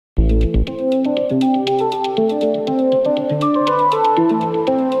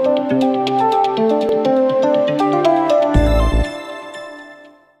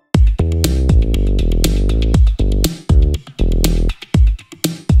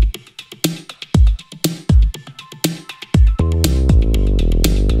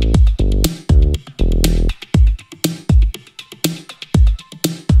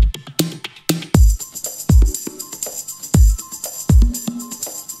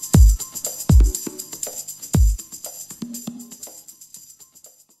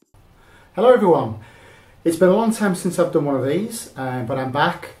Hello everyone, it's been a long time since I've done one of these, but I'm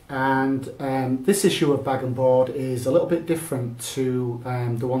back, and this issue of Bag and Board is a little bit different to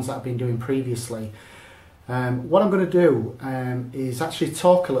the ones that I've been doing previously. What I'm going to do is actually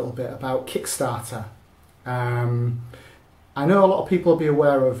talk a little bit about Kickstarter. I know a lot of people will be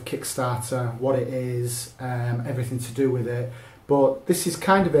aware of Kickstarter, what it is, everything to do with it, but this is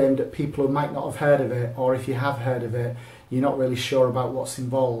kind of aimed at people who might not have heard of it, or if you have heard of it, you're not really sure about what's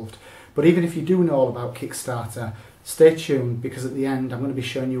involved. But even if you do know all about Kickstarter, stay tuned, because at the end I'm going to be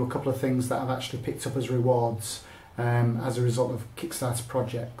showing you a couple of things that I've actually picked up as rewards as a result of Kickstarter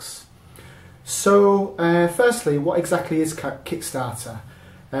projects. So firstly, what exactly is Kickstarter?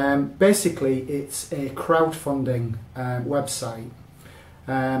 Basically it's a crowdfunding website,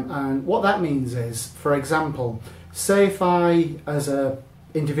 and what that means is, for example, say if I as an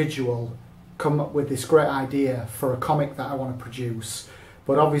individual come up with this great idea for a comic that I want to produce,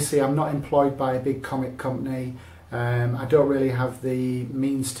 but obviously I'm not employed by a big comic company, I don't really have the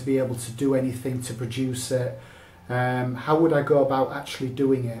means to be able to do anything to produce it. How would I go about actually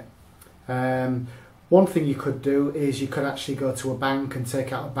doing it? One thing you could do is you could actually go to a bank and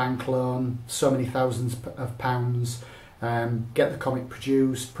take out a bank loan, so many thousands of pounds, get the comic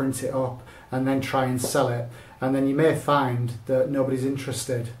produced, print it up, and then try and sell it. And then you may find that nobody's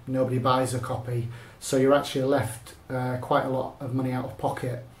interested, nobody buys a copy, so you're actually left quite a lot of money out of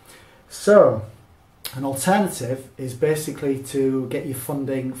pocket. So an alternative is basically to get your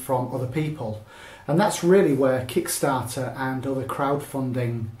funding from other people, and that's really where Kickstarter and other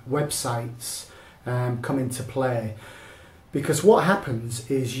crowdfunding websites come into play. Because what happens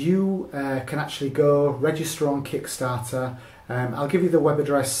is you can actually go register on Kickstarter. I'll give you the web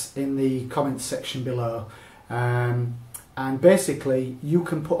address in the comments section below, and basically you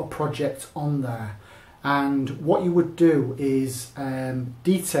can put a project on there, and what you would do is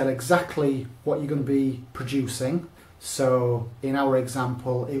detail exactly what you're going to be producing. So in our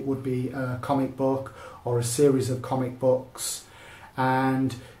example it would be a comic book or a series of comic books,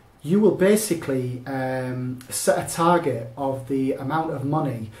 and you will basically set a target of the amount of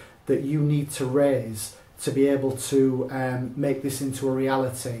money that you need to raise to be able to make this into a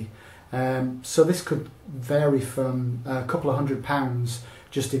reality. So this could vary from a couple of £100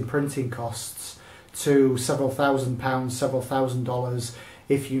 just in printing costs to several £1,000s, several $1,000s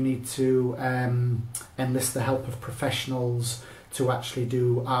if you need to enlist the help of professionals to actually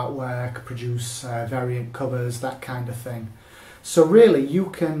do artwork, produce variant covers, that kind of thing. So really you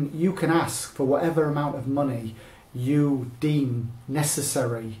can ask for whatever amount of money you deem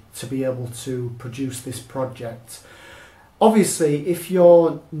necessary to be able to produce this project. Obviously if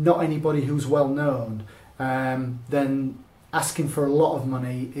you're not anybody who's well known, then asking for a lot of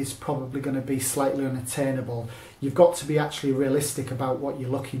money is probably going to be slightly unattainable. You've got to be actually realistic about what you're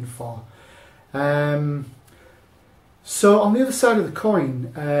looking for. So on the other side of the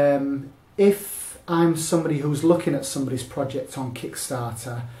coin, if I'm somebody who's looking at somebody's project on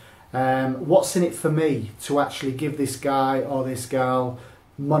Kickstarter, what's in it for me to actually give this guy or this girl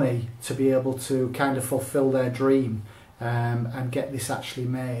money to be able to kind of fulfill their dream and get this actually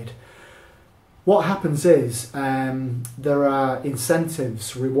made? What happens is there are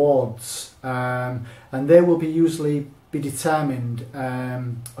incentives, rewards, and they will be usually be determined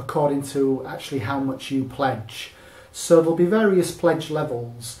according to actually how much you pledge. So there'll be various pledge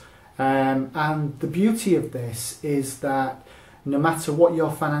levels, and the beauty of this is that no matter what your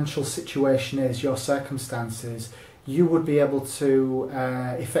financial situation is, your circumstances, you would be able to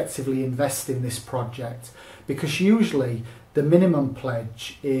effectively invest in this project, because usually the minimum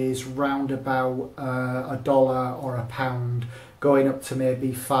pledge is round about $1 or £1, going up to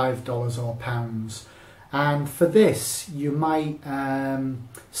maybe $5 or £1. And for this you might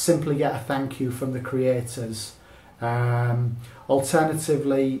simply get a thank you from the creators.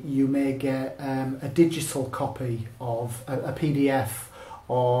 Alternatively, you may get a digital copy of a PDF,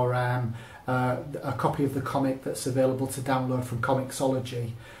 or a copy of the comic that's available to download from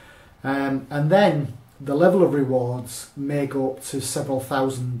Comixology. And then the level of rewards may go up to several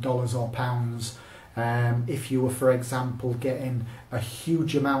 $1,000s or £1,000s, If you were, for example, getting a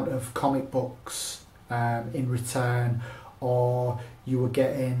huge amount of comic books in return, or you were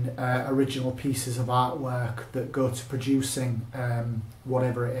getting original pieces of artwork that go to producing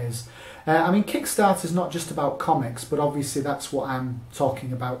whatever it is. I mean, Kickstarter is not just about comics, but obviously that's what I'm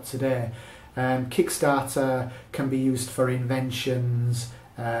talking about today. Kickstarter can be used for inventions.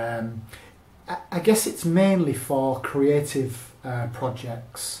 I guess it's mainly for creative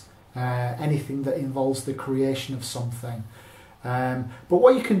projects, anything that involves the creation of something. But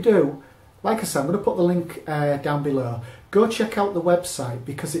what you can do, like I said, I'm going to put the link down below. Go check out the website,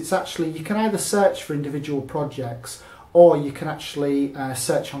 because it's actually, you can either search for individual projects, or you can actually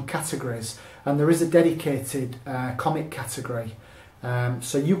search on categories, and there is a dedicated comic category.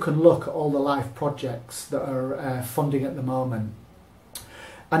 So you can look at all the live projects that are funding at the moment.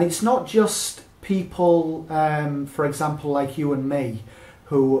 And it's not just people, for example, like you and me,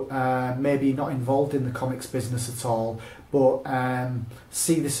 who maybe not involved in the comics business at all, but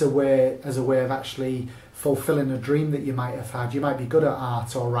see this as a way of actually fulfilling a dream that you might have had. You might be good at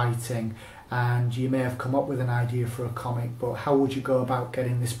art or writing, and you may have come up with an idea for a comic, but how would you go about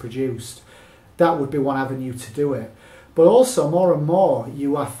getting this produced? That would be one avenue to do it. But also, more and more,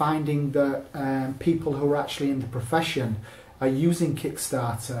 you are finding that people who are actually in the profession are using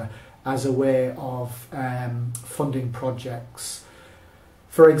Kickstarter as a way of funding projects.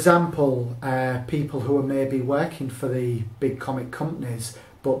 For example, people who are maybe working for the big comic companies,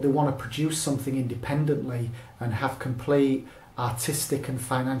 but they want to produce something independently and have complete artistic and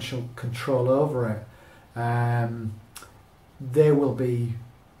financial control over it. They will be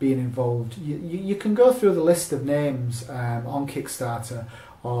being involved. You can go through the list of names on Kickstarter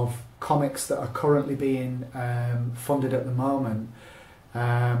of comics that are currently being funded at the moment,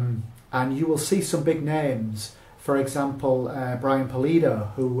 and you will see some big names. For example, Brian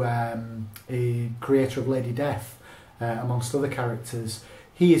Pulido, who is creator of Lady Death, amongst other characters.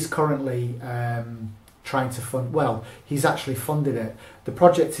 He is currently trying to fund, well, he's actually funded it. The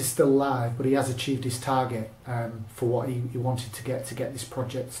project is still live, but he has achieved his target for what he wanted to get this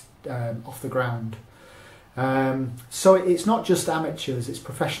project off the ground. So it's not just amateurs, it's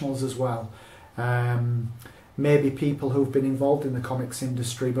professionals as well. Maybe people who've been involved in the comics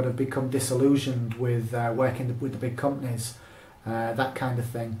industry but have become disillusioned with working with the big companies, that kind of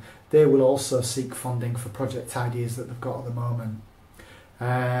thing. They will also seek funding for project ideas that they've got at the moment.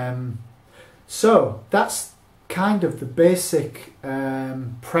 So that's kind of the basic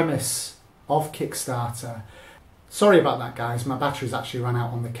premise of Kickstarter. Sorry about that, guys, my battery's actually run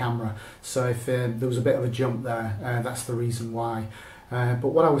out on the camera, so if there was a bit of a jump there, that's the reason why. But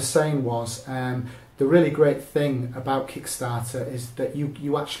what I was saying was, the really great thing about Kickstarter is that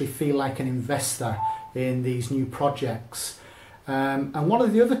you actually feel like an investor in these new projects. And one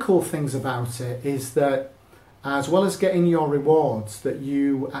of the other cool things about it is that, as well as getting your rewards that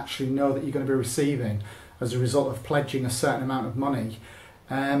you actually know that you're going to be receiving as a result of pledging a certain amount of money,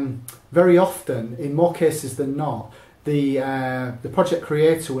 very often, in more cases than not, the project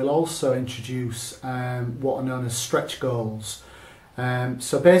creator will also introduce what are known as stretch goals.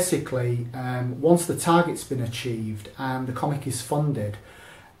 So basically, once the target's been achieved and the comic is funded,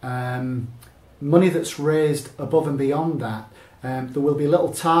 money that's raised above and beyond that, there will be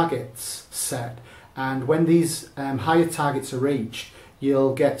little targets set, and when these higher targets are reached,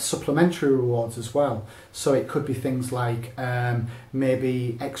 you'll get supplementary rewards as well. So it could be things like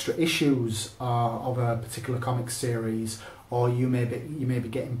maybe extra issues of a particular comic series, or you may be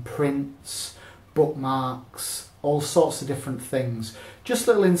getting prints, bookmarks, all sorts of different things. Just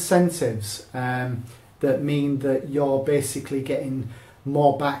little incentives that mean that you're basically getting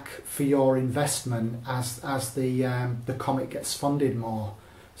more back for your investment as the comic gets funded more.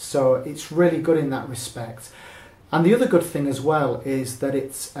 So it's really good in that respect. And the other good thing as well is that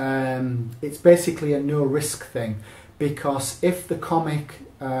it's basically a no risk thing, because if the comic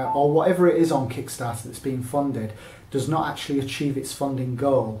or whatever it is on Kickstarter that's being funded does not actually achieve its funding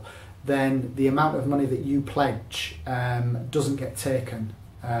goal, then the amount of money that you pledge doesn't get taken.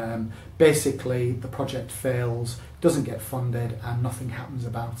 Basically, the project fails, doesn't get funded, and nothing happens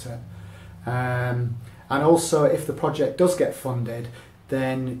about it. And also, if the project does get funded,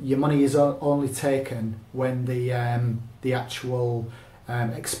 then your money is only taken when the actual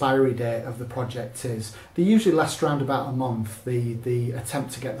expiry date of the project is. They usually last around about a month, the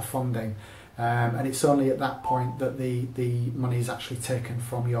attempt to get the funding. And it's only at that point that the money is actually taken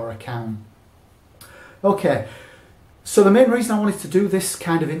from your account. Okay, so the main reason I wanted to do this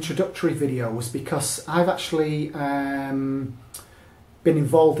kind of introductory video was because I've actually been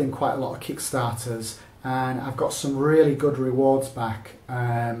involved in quite a lot of Kickstarters, and I've got some really good rewards back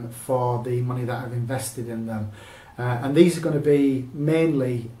for the money that I've invested in them. And these are going to be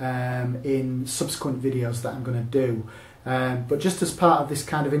mainly in subsequent videos that I'm going to do. But just as part of this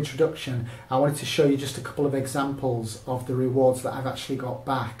kind of introduction, I wanted to show you just a couple of examples of the rewards that I've actually got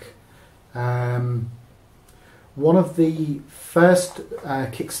back. One of the first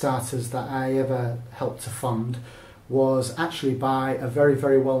Kickstarters that I ever helped to fund was actually by a very,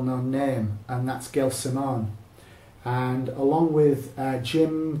 very well-known name, and that's Gail Simone. And along with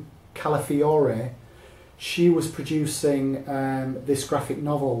Jim Calafiore, she was producing this graphic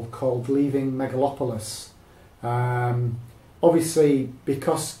novel called Leaving Megalopolis. Obviously,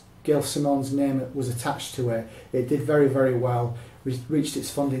 because Gail Simone's name was attached to it, it did very, very well. We reached its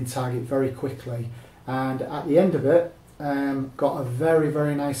funding target very quickly, and at the end of it, got a very,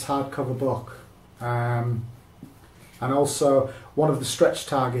 very nice hardcover book. And also, one of the stretch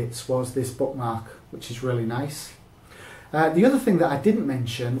targets was this bookmark, which is really nice. The other thing that I didn't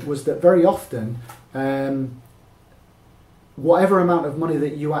mention was that very often, whatever amount of money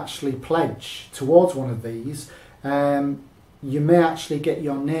that you actually pledge towards one of these, you may actually get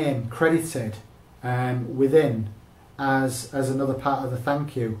your name credited within as another part of the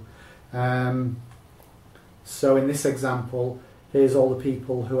thank you. So in this example, here's all the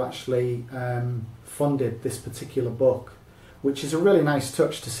people who actually funded this particular book, which is a really nice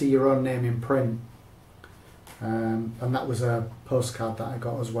touch to see your own name in print. And that was a postcard that I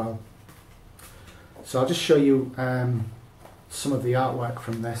got as well. So I'll just show you some of the artwork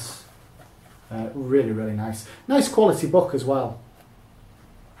from this. Really, really nice. Nice quality book as well.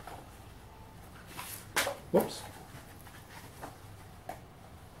 Whoops.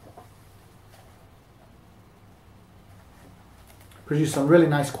 Produced on really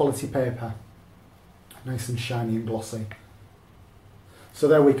nice quality paper. Nice and shiny and glossy. So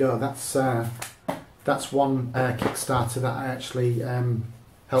there we go. That's one Kickstarter that I actually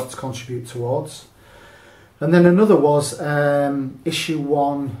helped contribute towards. And then another was issue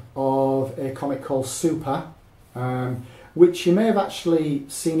 1 of a comic called Super, which you may have actually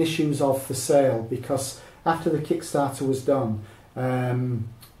seen issues of for sale, because after the Kickstarter was done,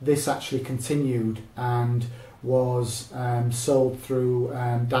 this actually continued and was sold through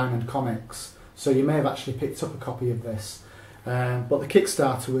Diamond Comics. So you may have actually picked up a copy of this. But the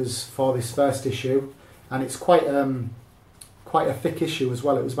Kickstarter was for this first issue, and it's quite a thick issue as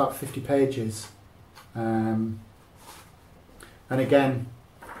well. It was about 50 pages. And again,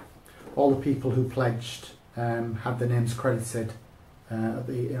 all the people who pledged had their names credited on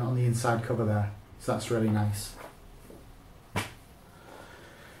the inside cover there. So that's really nice.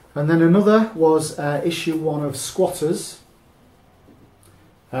 And then another was issue 1 of Squatters.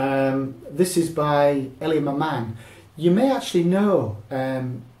 This is by Ellie Maman. You may actually know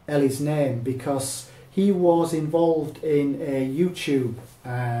Ellie's name because he was involved in a YouTube,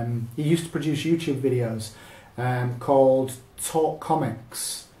 he used to produce YouTube videos called Talk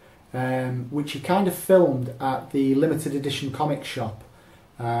Comics, which he kind of filmed at the limited edition comic shop.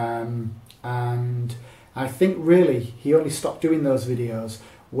 And I think really he only stopped doing those videos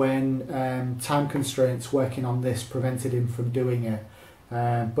when time constraints working on this prevented him from doing it.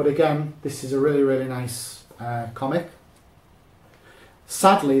 But again, this is a really, really nice comic.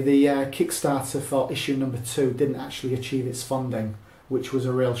 Sadly, the Kickstarter for issue number 2 didn't actually achieve its funding, which was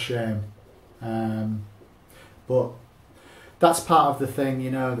a real shame. But that's part of the thing, you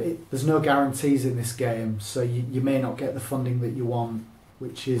know, there's no guarantees in this game, so you may not get the funding that you want,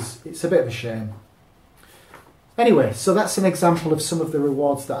 it's a bit of a shame. Anyway, so that's an example of some of the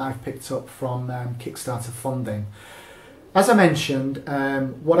rewards that I've picked up from Kickstarter funding. As I mentioned,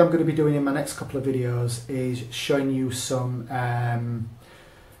 what I'm going to be doing in my next couple of videos is showing you some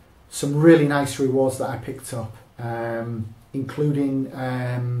really nice rewards that I picked up, including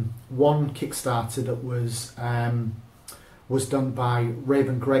one Kickstarter that was done by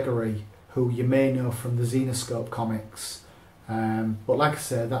Raven Gregory, who you may know from the Xenoscope comics. But like I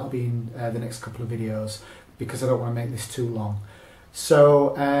said, that'll be in the next couple of videos because I don't want to make this too long.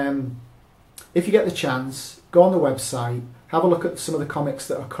 So if you get the chance, go on the website, have a look at some of the comics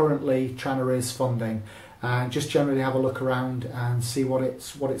that are currently trying to raise funding, and just generally have a look around and see what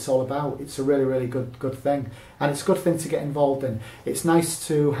it's all about. It's a really, really good thing, and it's a good thing to get involved in. It's nice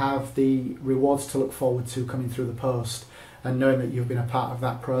to have the rewards to look forward to coming through the post and knowing that you've been a part of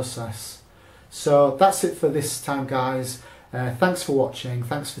that process. So that's it for this time, guys. Thanks for watching.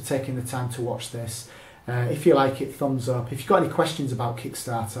 Thanks for taking the time to watch this. If you like it, thumbs up. If you've got any questions about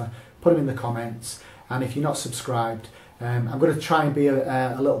Kickstarter, put them in the comments. And if you're not subscribed, I'm going to try and be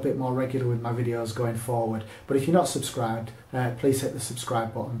a little bit more regular with my videos going forward. But if you're not subscribed, please hit the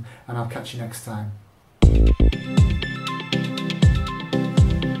subscribe button, and I'll catch you next time.